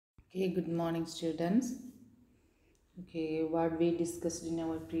Okay, good morning, students. Okay, what we discussed in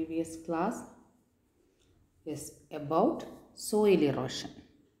our previous class is about soil erosion,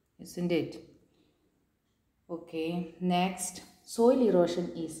 isn't it? Okay, next, soil erosion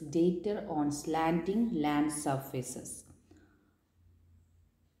is data on slanting land surfaces.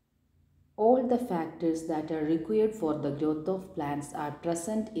 All the factors that are required for the growth of plants are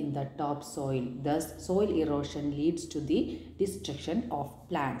present in the topsoil. Thus, soil erosion leads to the destruction of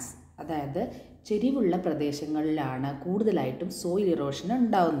plants. അതായത് ചെരിവുള്ള പ്രദേശങ്ങളിലാണ് കൂടുതലായിട്ടും soil erosion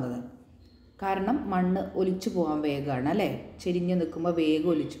ഉണ്ടാവുന്നത്. കാരണം മണ്ണ് ഒലിച്ചു പോകാൻ വേഗമാണ് അല്ലേ, ചെരിഞ്ഞു നിൽക്കുമ്പോൾ വേഗം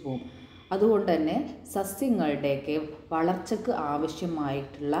ഒലിച്ചു പോകും. അതുകൊണ്ട് തന്നെ സസ്യങ്ങളുടെയൊക്കെ വളർച്ചയ്ക്ക്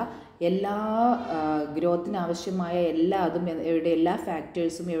ആവശ്യമായിട്ടുള്ള എല്ലാ ഗ്രോത്തിന് ആവശ്യമായ അതും എല്ലാ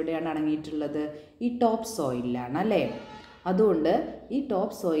ഫാക്ടേഴ്സും എവിടെയാണ് അടങ്ങിയിട്ടുള്ളത്? ഈ ടോപ്പ് സോയിലാണ് അല്ലേ. അതുകൊണ്ട് ഈ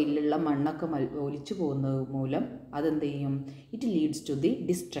ടോപ്പ് സോയിലുള്ള മണ്ണൊക്കെ ഒലിച്ചു പോകുന്നത് മൂലം അതെന്ത് ചെയ്യും? It leads to the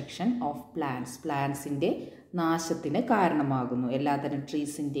destruction of പ്ലാന്റ്സിൻ്റെ നാശത്തിന് കാരണമാകുന്നു. എല്ലാതരം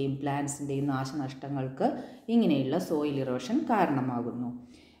ട്രീസിൻ്റെയും പ്ലാന്റ്സിൻ്റെയും നാശനഷ്ടങ്ങൾക്ക് ഇങ്ങനെയുള്ള സോയിൽ ഇറോഷൻ കാരണമാകുന്നു.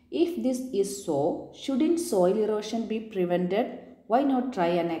 If this is so, shouldn't soil erosion be prevented? Why not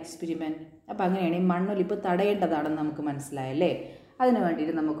try an experiment? അപ്പോൾ അങ്ങനെയാണെങ്കിൽ മണ്ണൊലിപ്പ് തടയേണ്ടതാണെന്ന് നമുക്ക് മനസ്സിലായല്ലേ. അതിന്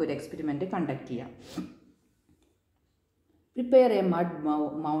വേണ്ടിയിട്ട് നമുക്കൊരു എക്സ്പെരിമെൻറ്റ് കണ്ടക്ട് ചെയ്യാം. Prepare A mud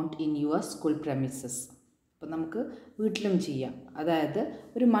mount in your school premises. അപ്പോൾ നമുക്ക് വീട്ടിലും ചെയ്യാം. അതായത്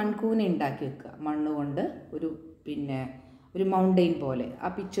ഒരു മൺകൂന ഉണ്ടാക്കി വെക്കുക, മണ്ണ് കൊണ്ട് ഒരു മൗണ്ടെയിൻ പോലെ. ആ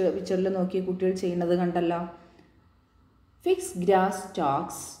പിക്ചറിൽ നോക്കിയ കുട്ടികൾ ചെയ്യുന്നത് കണ്ടല്ലോ. Fix grass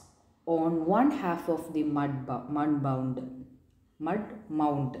stalks on one half of the mud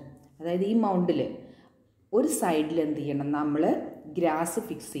mound. അതായത് ഈ മൗണ്ടിൽ ഒരു സൈഡിൽ എന്ത് ചെയ്യണം? നമ്മൾ ഗ്രാസ്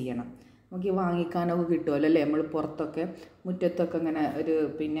ഫിക്സ് ചെയ്യണം. നമുക്ക് വാങ്ങിക്കാനൊക്കെ കിട്ടുമല്ലോ അല്ലേ, നമ്മൾ പുറത്തൊക്കെ മുറ്റത്തൊക്കെ ഇങ്ങനെ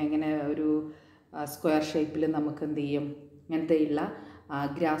ഇങ്ങനെ ഒരു സ്ക്വയർ ഷേപ്പിൽ നമുക്ക് എന്ത് ചെയ്യും? ഇങ്ങനത്തെയുള്ള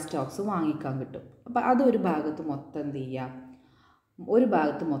ഗ്രാസ് സ്റ്റോക്സ് വാങ്ങിക്കാൻ കിട്ടും. അപ്പോൾ അതൊരു ഭാഗത്ത് മൊത്തം എന്ത് ചെയ്യാം? ഒരു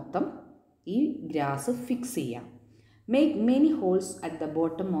ഭാഗത്ത് മൊത്തം ഈ ഗ്രാസ് ഫിക്സ് ചെയ്യാം. Make many holes at the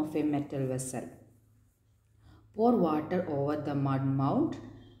bottom of a metal vessel. Pour water over the mud mound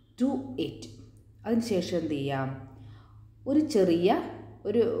to it. അതിനുശേഷം എന്ത് ചെയ്യാം? ഒരു ചെറിയ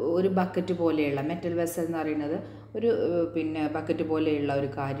ഒരു ബക്കറ്റ് പോലെയുള്ള മെറ്റൽ വെസൽ എന്ന് പറയുന്നത് ഒരു ബക്കറ്റ് പോലെയുള്ള ഒരു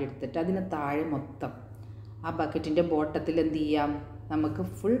കാര്യം എടുത്തിട്ട് അതിന് താഴെ മൊത്തം ആ ബക്കറ്റിൻ്റെ ബോട്ടത്തിൽ എന്ത് ചെയ്യാം? നമുക്ക്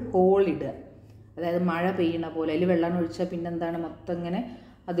ഫുൾ ഹോൾ ഇടുക. അതായത് മഴ പെയ്യണ പോലെ അതിൽ വെള്ളം ഒഴിച്ചാൽ പിന്നെന്താണ് മൊത്തം ഇങ്ങനെ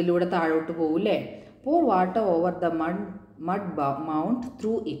അതിലൂടെ താഴോട്ട് പോകില്ലേ. pour water over the mud mount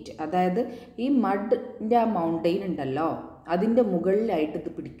through it. അതായത് ഈ മഡിൻ്റെ ആ മൗണ്ടെയിൻ ഉണ്ടല്ലോ, അതിൻ്റെ മുകളിലായിട്ട് ഇത്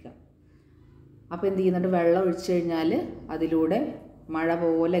പിടിക്കുക. അപ്പോൾ എന്ത് ചെയ്യുന്നുണ്ട്? വെള്ളം ഒഴിച്ചു കഴിഞ്ഞാൽ അതിലൂടെ മഴ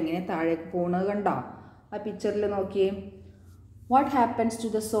പോലെ എങ്ങനെ താഴേക്ക് പോകുന്നത് കണ്ടോ? ആ പിക്ചറിൽ നോക്കിയേ. What happens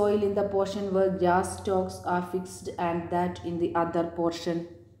to the soil in the portion where grass stalks are fixed and that in the other portion?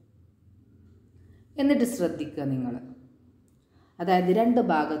 എന്നിട്ട് ശ്രദ്ധിക്കുക നിങ്ങൾ. അതായത് രണ്ട്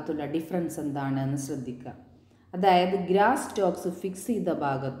ഭാഗത്തുള്ള ഡിഫറൻസ് എന്താണെന്ന് ശ്രദ്ധിക്കുക. അതായത് ഗ്രാസ് സ്റ്റോക്സ് ഫിക്സ് ചെയ്ത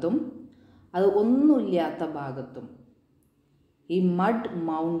ഭാഗത്തും അത് ഒന്നുമില്ലാത്ത ഭാഗത്തും ഈ മഡ്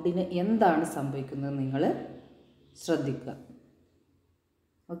മൗണ്ടിന് എന്താണ് സംഭവിക്കുന്നത് നിങ്ങൾ ശ്രദ്ധിക്കുക.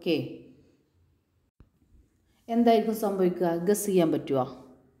 ഓക്കെ, എന്തായിരിക്കും സംഭവിക്കുക? ഗസ് ചെയ്യാൻ പറ്റുമോ?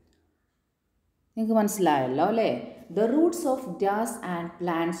 നിങ്ങൾക്ക് മനസ്സിലായല്ലോ അല്ലേ. The roots of grass and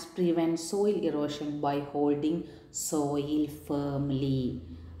plants prevent soil erosion by holding soil firmly.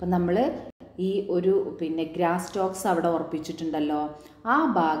 അപ്പം നമ്മൾ ഈ ഒരു ഗ്രാസ് സ്റ്റോക്സ് അവിടെ ഉറപ്പിച്ചിട്ടുണ്ടല്ലോ, ആ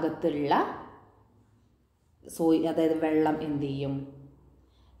ഭാഗത്തുള്ള അതായത് വെള്ളം എന്ത് ചെയ്യും?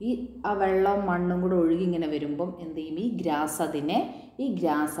 ആ വെള്ളം മണ്ണും കൂടെ ഒഴുകി ഇങ്ങനെ വരുമ്പം എന്ത് ചെയ്യും? ഈ ഗ്രാസ് അതിനെ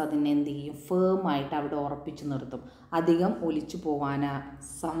എന്ത് ചെയ്യും? ഫേമായിട്ട് അവിടെ ഉറപ്പിച്ച് നിർത്തും. അധികം ഒലിച്ചു പോകാനാ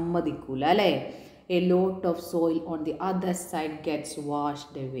സമ്മതിക്കൂല അല്ലേ. A lot of soil on the other side gets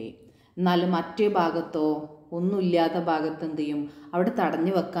washed away. എന്നാലും മറ്റേ ഭാഗത്തോ, ഒന്നുമില്ലാത്ത ഭാഗത്ത് എന്ത് ചെയ്യും? അവിടെ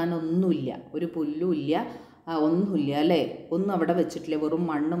തടഞ്ഞു വെക്കാൻ ഒന്നുമില്ല, ഒരു പുല്ലും ഇല്ല, ഒന്നുമില്ല അല്ലേ. ഒന്നും അവിടെ വെച്ചിട്ടില്ല, വെറും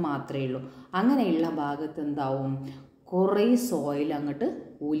മണ്ണ് മാത്രമേ ഉള്ളൂ. അങ്ങനെയുള്ള ഭാഗത്ത് എന്താവും? കുറേ സോയിൽ അങ്ങോട്ട്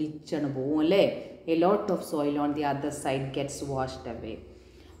ഒലിച്ചാണ് പോവും അല്ലേ. A lot of soil on the other side gets washed away.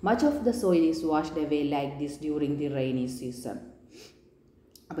 Much of the soil is washed away like this during the rainy season.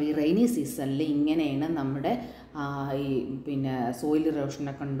 അപ്പോൾ ഈ റെയിനി സീസണിൽ ഇങ്ങനെയാണ് നമ്മുടെ സോയിൽ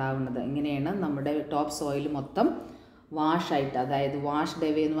ഇറോഷനൊക്കെ ഉണ്ടാകുന്നത്. ഇങ്ങനെയാണ് നമ്മുടെ ടോപ്പ് സോയിൽ മൊത്തം വാഷായിട്ട്, അതായത് വാഷ്ഡ്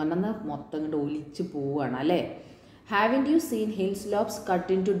അവേ എന്ന് പറഞ്ഞാൽ മൊത്തം ഇങ്ങോട്ട് ഒലിച്ച് പോവുകയാണ് അല്ലേ. Haven't you seen hill slopes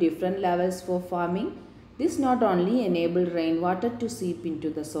cut in to different levels four farming? This not only enable rain water to സീപ്പ് in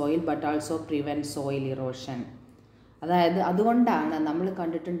to the soil but also prevent soil erosion. അതായത് അതുകൊണ്ടാണ് നമ്മൾ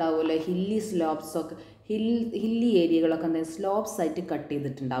കണ്ടിട്ടുണ്ടാവുമല്ലോ ഹില്ലി സ്ലോപ്സൊക്കെ, ഹില്ലി ഏരിയകളൊക്കെ എന്താ സ്ലോപ്സ് ആയിട്ട് cut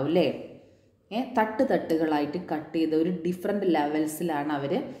ചെയ്തിട്ടുണ്ടാവും അല്ലേ. തട്ടുകളായിട്ട് cut ചെയ്ത് ഒരു different ലെവൽസിലാണ്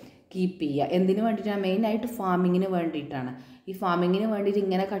അവർ keep ചെയ്യുക. എന്തിനു വേണ്ടിയിട്ടാണ്? മെയിനായിട്ട് ഫാമിങ്ങിന് വേണ്ടിയിട്ടാണ്. ഈ ഫാമിങ്ങിന് വേണ്ടിയിട്ട്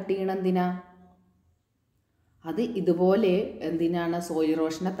ഇങ്ങനെ കട്ട് ചെയ്യണം എന്തിനാ? അത് ഇതുപോലെ എന്തിനാണ്? സോയിൽ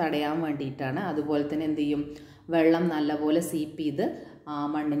ഇറോഷനെ തടയാൻ വേണ്ടിയിട്ടാണ്. അതുപോലെ തന്നെ എന്ത് ചെയ്യും? വെള്ളം നല്ലപോലെ സീപ്പ് ചെയ്ത്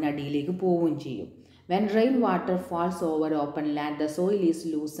മണ്ണിനടിയിലേക്ക് പോവുകയും ചെയ്യും. When rain water falls over open land, the soil is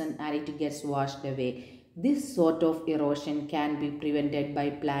loosened and it gets washed away. This sort of erosion can be prevented by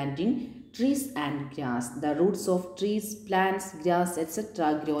planting trees and grass. The roots of trees, plants, grass,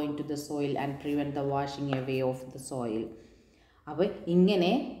 etc. grow into the soil and prevent the washing away of the soil. അപ്പോൾ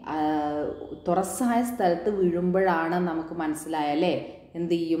ഇങ്ങനെ തുറസായ സ്ഥലത്ത് വീഴുമ്പോഴാണ് നമുക്ക് മനസ്സിലായല്ലേ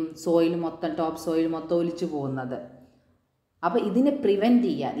എന്ത് ചെയ്യും? Soil മൊത്തം, top soil മൊത്തം ഒലിച്ചു പോകുന്നത്. അപ്പോൾ ഇതിനെ പ്രിവെൻറ്റ്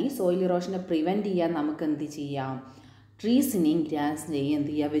ചെയ്യാൻ, ഈ സോയിൽ ഇറോഷനെ പ്രിവെൻറ്റ് ചെയ്യാൻ നമുക്ക് എന്ത് ചെയ്യാം? ട്രീസിനെയും ഗ്രാസിനെയും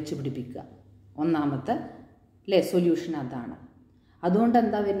എന്ത് ചെയ്യുക? വെച്ച് പിടിപ്പിക്കുക. ഒന്നാമത്തെ സൊല്യൂഷൻ അതാണ്. അതുകൊണ്ട്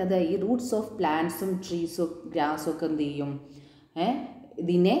എന്താ വരുന്നത്? ഈ റൂട്ട്സ് ഓഫ് പ്ലാന്റ്സും ട്രീസും ഗ്രാസും ഒക്കെ എന്ത് ചെയ്യും?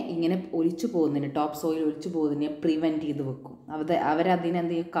 ഇതിനെ ഇങ്ങനെ ഒലിച്ചു പോകുന്നതിന്, ടോപ്പ് സോയിൽ ഒലിച്ചു പോകുന്നതിനെ പ്രിവെൻറ്റ് ചെയ്ത് വെക്കും. അവരതിനെ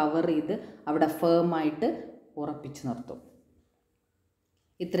എന്ത് ചെയ്യും? കവർ ചെയ്ത് അവിടെ ഫേമായിട്ട് ഉറപ്പിച്ച് നിർത്തും.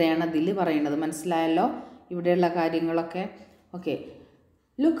 ഇത്രയാണ് അതിൽ പറയുന്നത്. മനസ്സിലായല്ലോ ഇവിടെയുള്ള കാര്യങ്ങളൊക്കെ? Okay.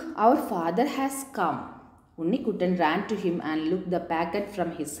 Look, our father has come. Unnikuttan ran to him and looked the packet from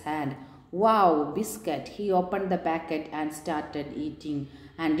his hand. Wow, biscuit. He opened the packet and started eating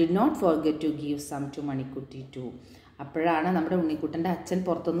and did not forget to give some to Manikutti too. അപ്പോഴാണ് നമ്മുടെ ഉണ്ണിക്കുട്ടൻ്റെ അച്ഛൻ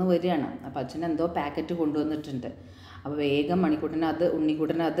പുറത്തുനിന്ന് വരികയാണ്. അപ്പോൾ അച്ഛൻ എന്തോ packet കൊണ്ടുവന്നിട്ടുണ്ട്. അപ്പോൾ വേഗം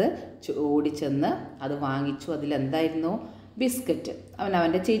ഉണ്ണിക്കുട്ടൻ അത് ഓടിച്ചെന്ന് അത് വാങ്ങിച്ചു. അതിലെന്തായിരുന്നു? ബിസ്ക്കറ്റ്.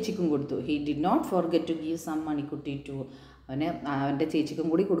 അവൻ്റെ ചേച്ചിക്കും കൊടുത്തു. He did not forget to give some Manikutty to. അവൻ്റെ ചേച്ചിക്കും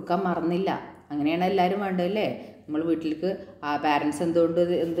കൂടി കൊടുക്കാൻ മറന്നില്ല. അങ്ങനെയാണ് എല്ലാവരും വേണ്ടതല്ലേ? നമ്മൾ വീട്ടിലേക്ക് പാരൻസ്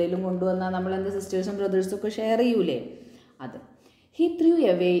എന്തെങ്കിലും കൊണ്ടുവന്നാൽ നമ്മളെന്ത് സിസ്റ്റേഴ്സും ബ്രദേഴ്സും ഒക്കെ ഷെയർ ചെയ്യൂലേ? അത്. He through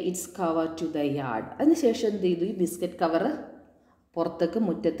away it's cover to the yard. അതിനുശേഷം എന്ത് ചെയ്തു? ഈ ബിസ്ക്കറ്റ് കവറ് പുറത്തേക്ക്,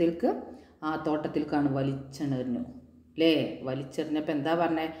 മുറ്റത്തേക്ക്, തോട്ടത്തിലേക്കാണ് വലിച്ചെറിഞ്ഞു അല്ലേ? വലിച്ചെറിഞ്ഞപ്പോൾ എന്താ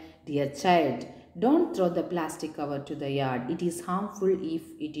പറഞ്ഞത്? Dear child, don't throw the plastic cover to the yard. It is harmful if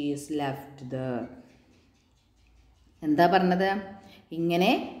it is left there. എന്താ പറഞ്ഞത്? ഇങ്ങനെ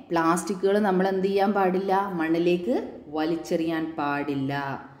പ്ലാസ്റ്റിക്കുകൾ നമ്മൾ എന്ത് ചെയ്യാൻ പാടില്ല? മണ്ണിലേക്ക് വലിച്ചെറിയാൻ പാടില്ല.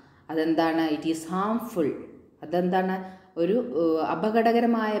 അതെന്താണ്? It is harmful. അതെന്താണ്? ഒരു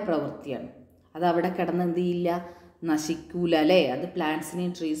അപകടകരമായ പ്രവൃത്തിയാണ്. അത് അവിടെ കിടന്ന് എന്ത് ചെയ്യില്ല? നശിക്കൂല അല്ലേ? അത്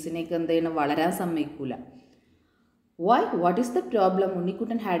പ്ലാന്റ്സിനെയും ട്രീസിനെയൊക്കെ എന്ത് ചെയ്യണം? വളരാൻ സമ്മതിക്കൂല. Why? What is the problem?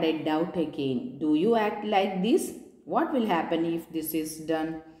 Unnikutan had a doubt again. Do you act like this? What will happen if this is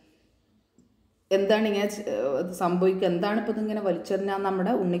done? എന്താണ് ഇങ്ങനെ സംഭവിക്കുക? എന്താണ് ഇപ്പോൾ ഇതിങ്ങനെ വലിച്ചെറിഞ്ഞാൽ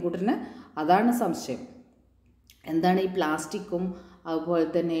നമ്മുടെ ഉണ്ണിക്കുട്ടന് അതാണ് സംശയം. എന്താണ് ഈ പ്ലാസ്റ്റിക്കും അതുപോലെ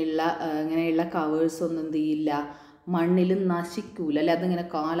തന്നെയുള്ള ഇങ്ങനെയുള്ള കവേഴ്സൊന്നും എന്ത് ചെയ്യില്ല? മണ്ണിൽ നശിക്കൂല അല്ലെ? അതിങ്ങനെ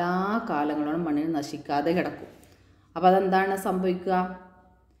കാലാകാലങ്ങളോളം മണ്ണിൽ നശിക്കാതെ കിടക്കും. അപ്പോൾ അതെന്താണ് സംഭവിക്കുക?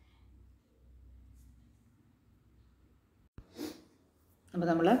 അപ്പോൾ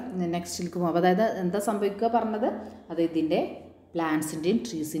നമ്മൾ നെക്സ്റ്റിലേക്ക് പോകും. അതായത് എന്താ സംഭവിക്കുക പറഞ്ഞത്? അത് ഇതിൻ്റെ പ്ലാന്റ്സിൻ്റെയും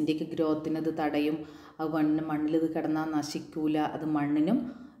ട്രീസിൻ്റെയൊക്കെ ഗ്രോത്തിന് ഇത് തടയും. അത് മണ്ണിൽ ഇത് കിടന്നാൽ നശിക്കൂല. അത് മണ്ണിനും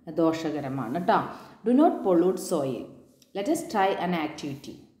ദോഷകരമാണ് കേട്ടോ. Do not പൊള്യൂട്ട് soil. Let us try an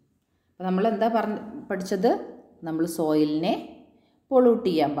activity. അപ്പോൾ നമ്മളെന്താ പഠിച്ചത്? നമ്മൾ സോയിലിനെ പൊള്യൂട്ട്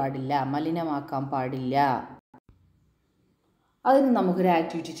ചെയ്യാൻ പാടില്ല, മലിനമാക്കാൻ പാടില്ല. അതിന് നമുക്കൊരു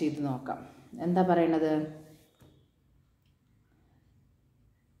ആക്ടിവിറ്റി ചെയ്ത് നോക്കാം. എന്താ പറയണത്?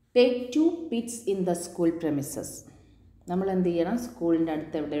 Take 2 pits in the school premises. നമ്മൾ എന്ത് ചെയ്യണം? സ്കൂളിൻ്റെ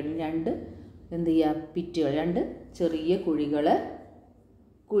അടുത്ത് എവിടെയാണ് 2 എന്ത് ചെയ്യുക? പിറ്റുകൾ, 2 ചെറിയ കുഴികൾ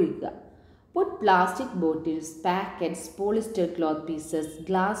കുഴിക്കുക. Puttu plastic bottles, packets, polyester cloth pieces,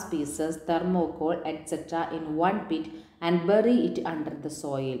 glass pieces, thermocol etcetera in 1 pit and bury it under the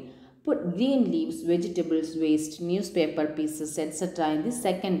soil. Put green leaves, vegetables waste, newspaper pieces etc. in the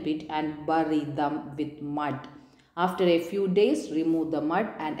second pit and bury them with mud. After a few days, remove the mud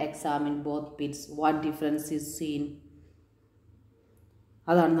and examine both pits. What difference is seen?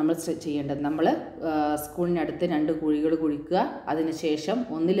 അതാണ് നമ്മൾ ചെയ്യേണ്ടത്. നമ്മൾ സ്കൂളിനടുത്ത് 2 കുഴികൾ കുഴിക്കുക. അതിനുശേഷം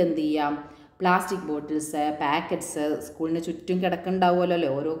ഒന്നിലെന്ത് ചെയ്യാം? Plastic bottles, packets സ്കൂളിന് ചുറ്റും കിടക്കുന്നുണ്ടാവുമല്ലോ അല്ലേ?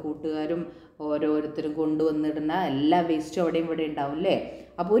 ഓരോ കൂട്ടുകാരും ഓരോരുത്തരും കൊണ്ടുവന്നിടുന്ന എല്ലാ വേസ്റ്റും അവിടെയും ഇവിടെ ഉണ്ടാവും അല്ലേ?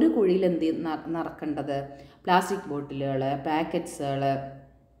 അപ്പോൾ ഒരു കുഴിയിൽ എന്ത് നിറക്കേണ്ടത്? പ്ലാസ്റ്റിക് ബോട്ടിലുകൾ, പാക്കറ്റ്സുകൾ,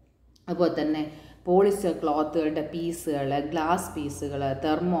 അതുപോലെ തന്നെ പോളിസ്റ്റർ ക്ലോത്തുകളുടെ പീസുകൾ, ഗ്ലാസ് പീസുകൾ,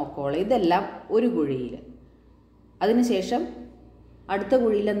 തെർമോക്കോൾ, ഇതെല്ലാം ഒരു കുഴിയിൽ. അതിനുശേഷം അടുത്ത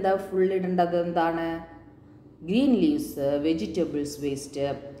കുഴിയിൽ എന്താ ഇടേണ്ടത്? എന്താണ്? ഗ്രീൻ ലീവ്സ്, വെജിറ്റബിൾസ് വേസ്റ്റ്,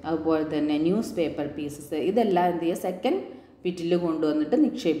 അതുപോലെ തന്നെ ന്യൂസ് പേപ്പർ പീസസ്, ഇതെല്ലാം എന്ത് ചെയ്യുക? സെക്കൻഡ് പിറ്റിൽ കൊണ്ടുവന്നിട്ട്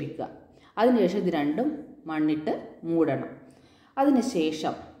നിക്ഷേപിക്കുക. അതിനുശേഷം ഇത് രണ്ടും മണ്ണിട്ട് മൂടണം.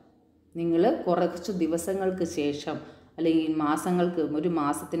 അതിനുശേഷം നിങ്ങൾ കുറച്ച് ദിവസങ്ങൾക്ക് ശേഷം അല്ലെങ്കിൽ മാസങ്ങൾക്ക് ഒരു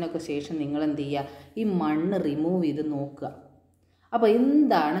മാസത്തിനൊക്കെ ശേഷം നിങ്ങൾ എന്ത് ചെയ്യുക, ഈ മണ്ണ് റിമൂവ് ചെയ്ത് നോക്കുക. അപ്പോൾ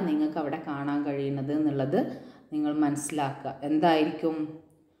എന്താണ് നിങ്ങൾക്ക് അവിടെ കാണാൻ കഴിയുന്നത് എന്നുള്ളത് നിങ്ങൾ മനസ്സിലാക്കുക. എന്തായിരിക്കും?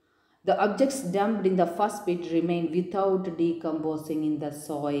 The objects dumped in the first pit remain without decomposing in the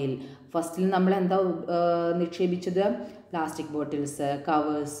soil. ഫസ്റ്റിൽ നമ്മൾ എന്താ നിക്ഷേപിച്ചത്? Plastic bottles,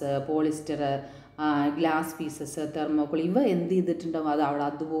 covers, polyester, glass pieces, thermocol, ഇവ എന്ത് ചെയ്തിട്ടുണ്ടാവും? അത് അവിടെ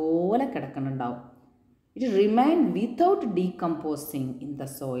അതുപോലെ കിടക്കുന്നുണ്ടാവും. It remain without decomposing in the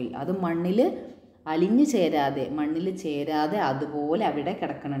soil. അത് മണ്ണിൽ അലിഞ്ഞു ചേരാതെ, മണ്ണിൽ ചേരാതെ അതുപോലെ അവിടെ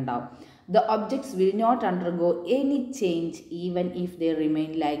കിടക്കുന്നുണ്ടാവും. The objects will not undergo any change even if they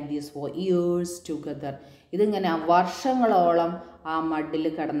remain like this for years together. ഇതിങ്ങനെ വർഷങ്ങളോളം ആ മണ്ണിൽ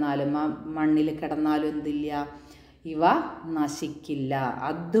കിടന്നാലും എന്തില്ല, ഇവ നശിക്കില്ല,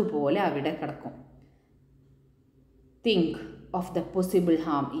 അതുപോലെ അവിടെ കിടക്കും. Think of the possible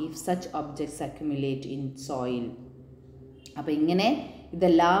harm if such objects accumulate in soil. അപ്പോൾ ഇങ്ങനെ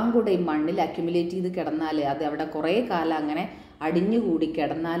ഇതെല്ലാം കൂടെ ഈ മണ്ണിൽ അക്യുമുലേറ്റ് ചെയ്ത് കിടന്നാൽ, അത് അവിടെ കുറേ കാലം അങ്ങനെ അടിഞ്ഞുകൂടി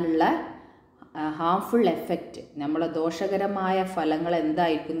കിടന്നാലുള്ള ഹാംഫുൾ എഫക്റ്റ്, നമ്മളെ ദോഷകരമായ ഫലങ്ങൾ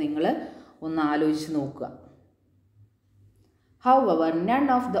എന്തായിരിക്കും നിങ്ങൾ ഒന്ന് ആലോചിച്ച് നോക്കുക. However, none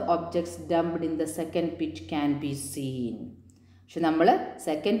of the objects dumped in the second pit can be seen. പക്ഷെ നമ്മൾ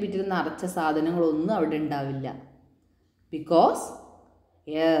സെക്കൻഡ് പിറ്റിൽ നിറച്ച സാധനങ്ങളൊന്നും അവിടെ ഉണ്ടാവില്ല. Because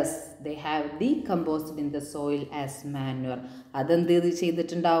yes, they have decomposed in the soil as manure. അതെന്ത്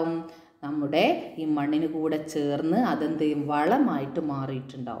ചെയ്തിട്ടുണ്ടാവും? നമ്മുടെ ഈ മണ്ണിന് കൂടെ ചേർന്ന് അതെന്ത് വളമായിട്ട്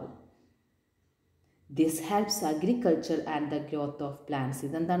മാറിയിട്ടുണ്ടാവും. This helps agriculture and the growth of plants.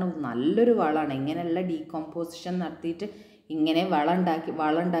 ഇതെന്താണ്? നല്ലൊരു വളമാണ്. ഇങ്ങനെയുള്ള ഡീകമ്പോസിഷൻ നടത്തിയിട്ട് ഇങ്ങനെ വളം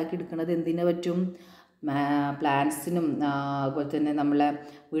ഉണ്ടാക്കി എടുക്കുന്നത് എന്തിനു പറ്റും? പ്ലാന്റ്സിനും അതുപോലെ തന്നെ നമ്മളെ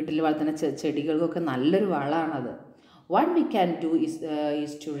വീട്ടിൽ വളർത്തുന്ന ചെടികൾക്കൊക്കെ നല്ലൊരു വളമാണത്. What we can do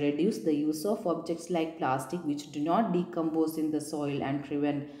is to reduce the use of objects like plastic which do not decompose in the soil and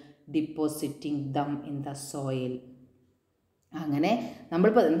prevent depositing them in the soil. അങ്ങനെ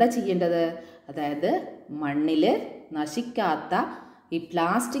നമ്മളിപ്പോൾ എന്താ ചെയ്യേണ്ടത്? അതായത് മണ്ണിൽ നശിക്കാത്ത ഈ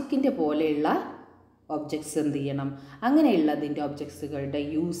പ്ലാസ്റ്റിക്കിൻ്റെ പോലെയുള്ള ഒബ്ജക്ട്സ് എന്ത് ചെയ്യണം? അങ്ങനെയുള്ളതിൻ്റെ ഒബ്ജക്ട്സുകളുടെ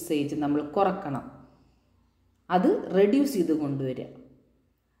യൂസേജ് നമ്മൾ കുറക്കണം. അത് റെഡ്യൂസ് ചെയ്ത് കൊണ്ടുവരിക.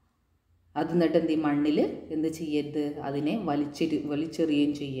 അത് എന്നിട്ട് എന്ത് മണ്ണിൽ എന്ത് ചെയ്യരുത്? അതിനെ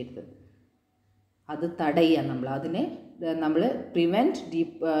വലിച്ചെറിയുകയും ചെയ്യരുത്. അത് തടയുക. നമ്മൾ prevent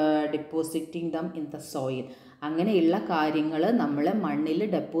depositing them in the soil. അങ്ങനെയുള്ള കാര്യങ്ങൾ നമ്മൾ മണ്ണിൽ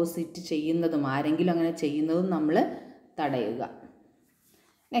ഡെപ്പോസിറ്റ് ചെയ്യുന്നതും ആരെങ്കിലും അങ്ങനെ ചെയ്യുന്നതും നമ്മൾ തടയുക.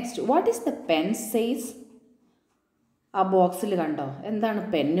 Next, what is the pen size? ആ ബോക്സിൽ കണ്ടോ എന്താണ്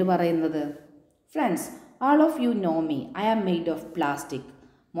പെന്ന് പറയുന്നത്? Friends, all of you know me. I am made of plastic.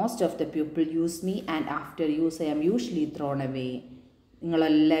 Most of the people use me and after use I am usually thrown away.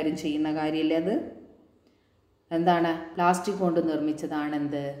 നിങ്ങളെല്ലാവരും ചെയ്യുന്ന കാര്യമല്ലേ അത്? എന്താണ്? പ്ലാസ്റ്റിക് കൊണ്ട് നിർമ്മിച്ചതാണ്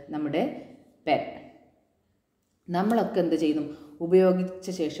എന്ത്? നമ്മുടെ പെൻ. നമ്മളൊക്കെ എന്ത് ചെയ്യും? ഉപയോഗിച്ച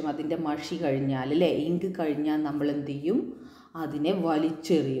ശേഷം അതിൻ്റെ മഷി കഴിഞ്ഞാൽ, അല്ലേ, ഇങ്ക് കഴിഞ്ഞാൽ നമ്മൾ എന്ത് ചെയ്യും? അതിനെ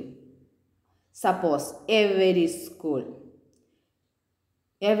വലിച്ചെറിയും. സപ്പോസ് എവരി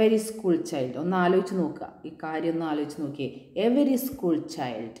സ്കൂൾ ചൈൽഡ്, ഒന്ന് ആലോചിച്ച് നോക്കുക, ഈ കാര്യം ഒന്ന് ആലോചിച്ച് നോക്കിയേ. Every school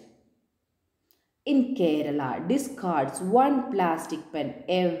child in Kerala ഡിസ്കാർഡ്സ് 1 plastic pen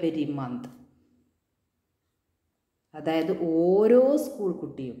every month. അതായത് ഓരോ സ്കൂൾ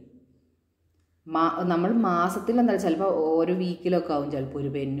കുട്ടിയും നമ്മൾ മാസത്തിൽ എന്താ, ചിലപ്പോൾ ഓരോ വീക്കിലൊക്കെ ആവും ചിലപ്പോൾ ഒരു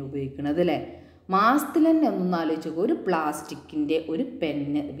പെന്ന് ഉപയോഗിക്കുന്നത്, അല്ലേ? മാസത്തിൽ തന്നെ ഒന്ന് ആലോചിച്ച് നോക്കുക. ഒരു പ്ലാസ്റ്റിക്കിൻ്റെ ഒരു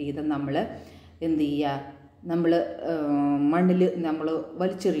പെന്ന് വീതം നമ്മൾ എന്ത് ചെയ്യുക? നമ്മൾ മണ്ണിൽ നമ്മൾ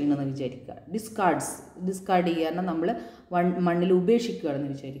വലിച്ചെറിയണമെന്ന് വിചാരിക്കുക. ഡിസ്കാർഡ് ചെയ്യുക, നമ്മൾ മണ്ണിൽ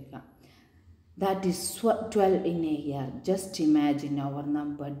ഉപേക്ഷിക്കുകയാണെന്ന് വിചാരിക്കുക. That is 12 in a year. Just imagine our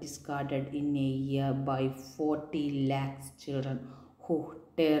number discarded in a year by 40 lakhs children. Oh,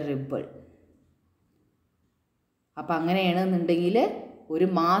 terrible. അപ്പം അങ്ങനെയാണെന്നുണ്ടെങ്കിൽ ഒരു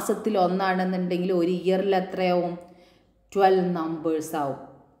മാസത്തിൽ ഒന്നാണെന്നുണ്ടെങ്കിൽ ഒരു ഇയറിൽ എത്രയാവും? 12 നമ്പേഴ്സ് ആവും,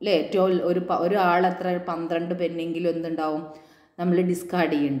 അല്ലേ? 12 ഒരാൾ എത്ര 12 പെന്നെങ്കിലും എന്തുണ്ടാവും? നമ്മൾ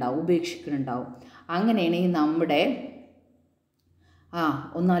ഡിസ്കാർഡ് ചെയ്യുന്നുണ്ടാവും, ഉപേക്ഷിക്കുന്നുണ്ടാവും. അങ്ങനെയാണെങ്കിൽ നമ്മുടെ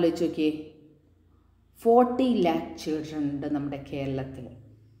ഒന്നാലോചിച്ച് നോക്കിയേ, 40 lakh ചിൽഡ്രൻ ഉണ്ട് നമ്മുടെ കേരളത്തിൽ.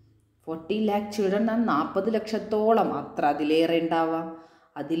 40 lakh ചിൽഡ്രൻ 40 ലക്ഷത്തോളം, അത്ര അതിലേറെ ഉണ്ടാവാം.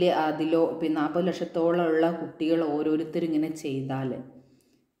 അതിലോ 40 ലക്ഷത്തോളം ഉള്ള കുട്ടികൾ ഓരോരുത്തരും ഇങ്ങനെ ചെയ്താൽ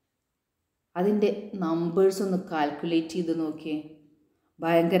അതിൻ്റെ നമ്പേഴ്സ് ഒന്ന് കാൽക്കുലേറ്റ് ചെയ്ത് നോക്കിയേ.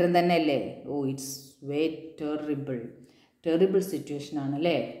 ഭയങ്കരം തന്നെ അല്ലേ? ഇറ്റ്സ് ടെറിബിൾ സിറ്റുവേഷനാണ്,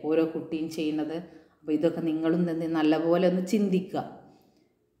 അല്ലേ, ഓരോ കുട്ടിയും ചെയ്യുന്നത്. അപ്പോൾ ഇതൊക്കെ നിങ്ങളും തന്നെ നല്ലപോലെ ഒന്ന് ചിന്തിക്കുക.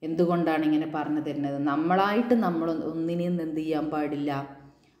 എന്തുകൊണ്ടാണ് ഇങ്ങനെ പറഞ്ഞു തരുന്നത്? നമ്മളായിട്ട് നമ്മൾ ഒന്നിനെയും എന്ത് ചെയ്യാൻ പാടില്ല?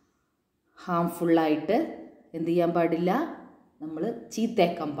 ഹാംഫുള്ളായിട്ട് എന്ത് ചെയ്യാൻ പാടില്ല, നമ്മൾ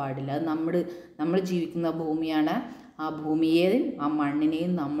ചീത്തയാക്കാൻ പാടില്ല. അത് നമ്മൾ ജീവിക്കുന്ന ഭൂമിയാണ്. ആ ഭൂമിയെയും ആ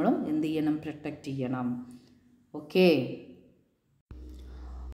മണ്ണിനെയും നമ്മളും എന്ത് ചെയ്യണം, പ്രൊട്ടക്റ്റ് ചെയ്യണം. ഓക്കെ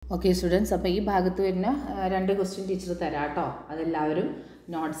സ്റ്റുഡൻസ്, അപ്പോൾ ഈ ഭാഗത്ത് വരുന്ന 2 ക്വസ്റ്റ്യൻ ടീച്ചർ തരാം കേട്ടോ. അതെല്ലാവരും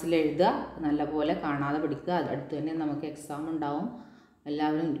നോട്ട്സിൽ എഴുതുക, നല്ലപോലെ കാണാതെ പഠിക്കുക. അടുത്ത് തന്നെ നമുക്ക് എക്സാം ഉണ്ടാവും.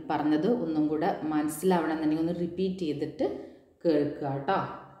 എല്ലാവരും പറഞ്ഞത് ഒന്നും കൂടെ മനസ്സിലാവണം എന്നുണ്ടെങ്കിൽ ഒന്ന് റിപ്പീറ്റ് ചെയ്തിട്ട് കേൾക്കുക കേട്ടോ.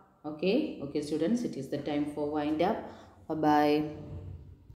 Okay students, it is the time for wind up. By.